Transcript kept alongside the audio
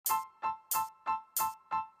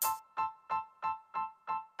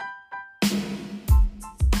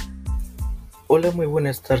Hola, muy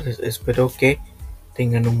buenas tardes. Espero que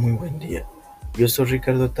tengan un muy buen día. Yo soy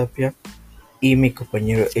Ricardo Tapia y mi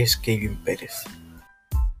compañero es Kevin Pérez.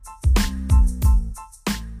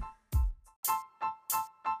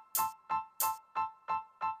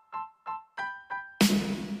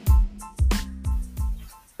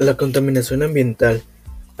 La contaminación ambiental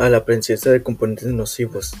a la presencia de componentes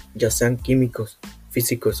nocivos, ya sean químicos,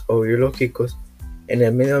 físicos o biológicos, en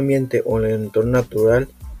el medio ambiente o en el entorno natural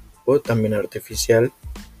o también artificial,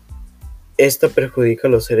 esta perjudica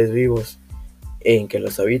a los seres vivos en que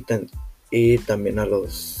los habitan y también a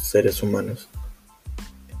los seres humanos.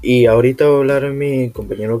 Y ahorita va a hablar mi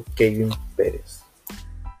compañero Kevin Pérez.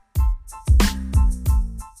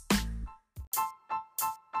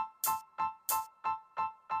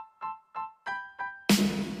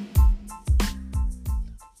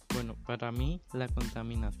 Bueno, para mí la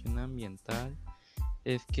contaminación ambiental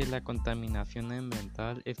es que la contaminación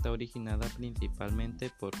ambiental está originada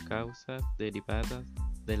principalmente por causas derivadas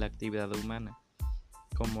de la actividad humana,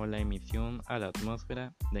 como la emisión a la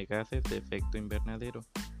atmósfera de gases de efecto invernadero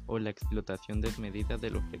o la explotación desmedida de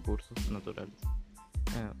los recursos naturales.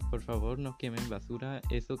 Por favor, no quemen basura,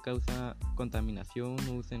 eso causa contaminación.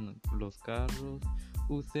 Usen los carros,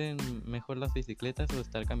 usen mejor las bicicletas o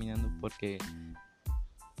estar caminando porque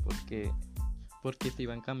porque si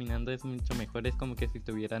van caminando es mucho mejor, es como que si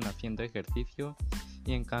estuvieran haciendo ejercicio.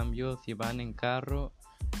 Y en cambio si van en carro,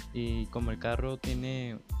 y como el carro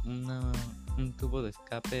tiene un tubo de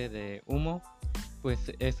escape de humo,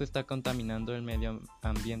 pues eso está contaminando el medio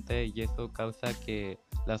ambiente y eso causa que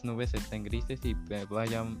las nubes estén grises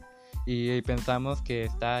y pensamos que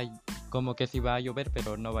está como que si va a llover,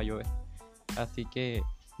 pero no va a llover. Así que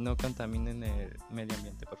no contaminen el medio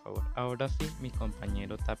ambiente, por favor. Ahora sí, mi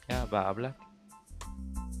compañero Tapia va a hablar.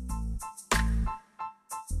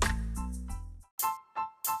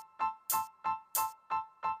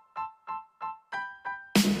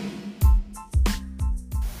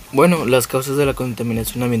 Bueno, las causas de la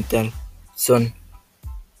contaminación ambiental son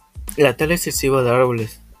la tala excesiva de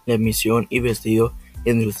árboles, la emisión y vertido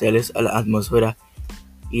industriales a la atmósfera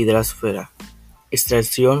y hidrosfera,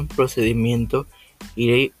 extracción, procedimiento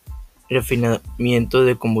y refinamiento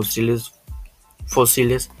de combustibles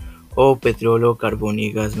fósiles o petróleo, carbón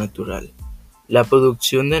y gas natural, la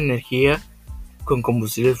producción de energía con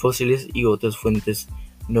combustibles fósiles y otras fuentes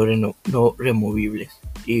no removibles.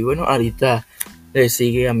 Y bueno, ahorita le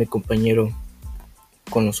sigue a mi compañero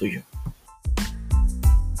con lo suyo.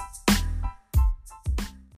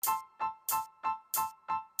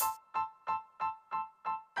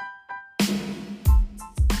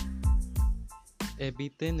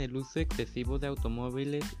 Eviten el uso excesivo de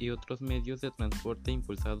automóviles y otros medios de transporte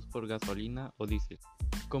impulsados por gasolina o diésel.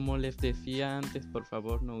 Como les decía antes, por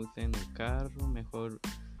favor no usen el carro, mejor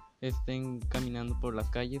estén caminando por las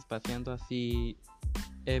calles, paseando, así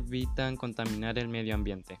evitan contaminar el medio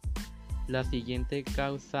ambiente. La siguiente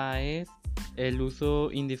causa es el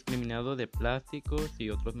uso indiscriminado de plásticos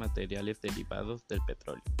y otros materiales derivados del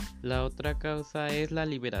petróleo. La otra causa es la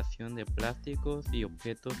liberación de plásticos y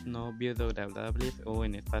objetos no biodegradables o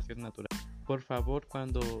en espacios naturales. Por favor,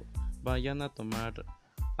 cuando vayan a tomar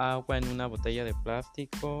agua en una botella de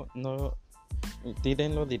plástico, no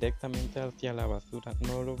tírenlo directamente hacia la basura,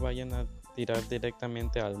 no lo vayan a tirar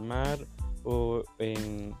directamente al mar o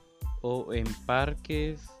en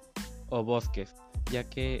parques o bosques, ya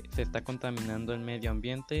que se está contaminando el medio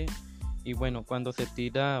ambiente. Y bueno, cuando se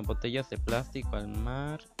tira botellas de plástico al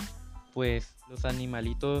mar, pues los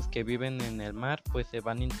animalitos que viven en el mar pues se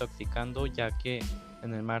van intoxicando, ya que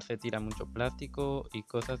en el mar se tira mucho plástico y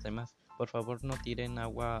cosas demás. Por favor, no tiren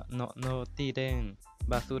agua, no tiren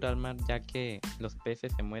basura al mar, ya que los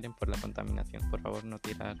peces se mueren por la contaminación. Por favor, no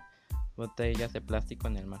tirar botellas de plástico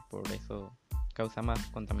en el mar, por eso causa más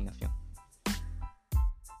contaminación.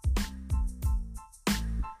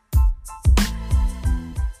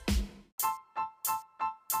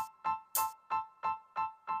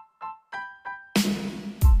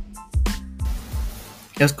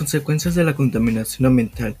 Las consecuencias de la contaminación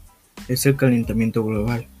ambiental es el calentamiento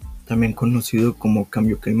global, también conocido como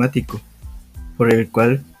cambio climático, por el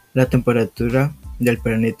cual la temperatura del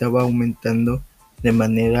planeta va aumentando de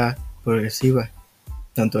manera progresiva,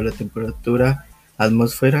 tanto la temperatura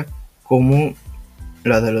atmósfera como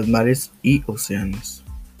la de los mares y océanos.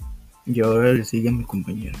 Y ahora le sigue a mi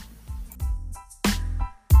compañero.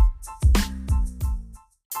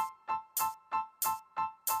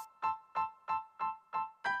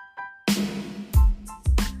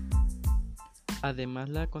 Además,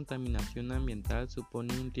 la contaminación ambiental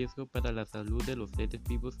supone un riesgo para la salud de los seres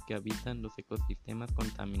vivos que habitan los ecosistemas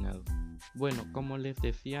contaminados. Bueno, como les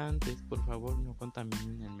decía antes, por favor no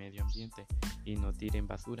contaminen el medio ambiente y no tiren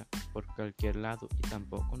basura por cualquier lado y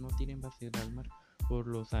tampoco no tiren basura al mar por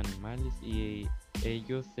los animales y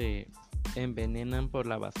ellos se envenenan por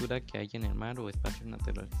la basura que hay en el mar o espacios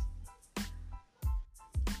naturales.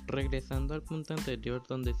 Regresando al punto anterior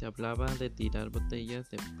donde se hablaba de tirar botellas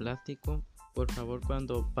de plástico, por favor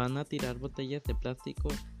cuando van a tirar botellas de plástico,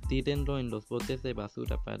 tírenlo en los botes de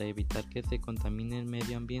basura para evitar que se contamine el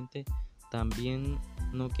medio ambiente. También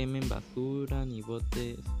no quemen basura ni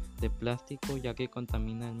botes de plástico ya que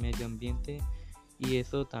contamina el medio ambiente y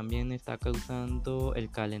eso también está causando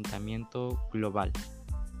el calentamiento global.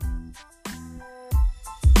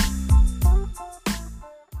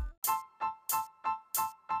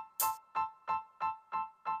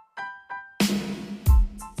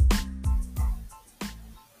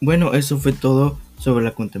 Bueno, eso fue todo sobre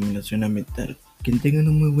la contaminación ambiental. Que tengan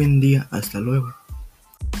un muy buen día. Hasta luego.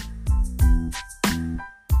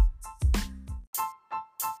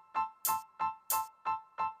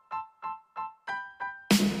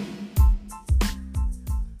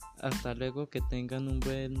 Hasta luego, que tengan un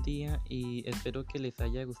buen día y espero que les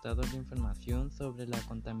haya gustado la información sobre la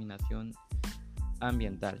contaminación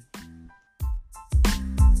ambiental.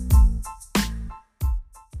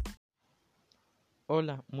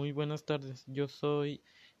 Hola, muy buenas tardes. Yo soy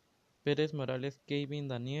Pérez Morales Kevin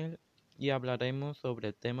Daniel y hablaremos sobre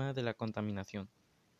el tema de la contaminación.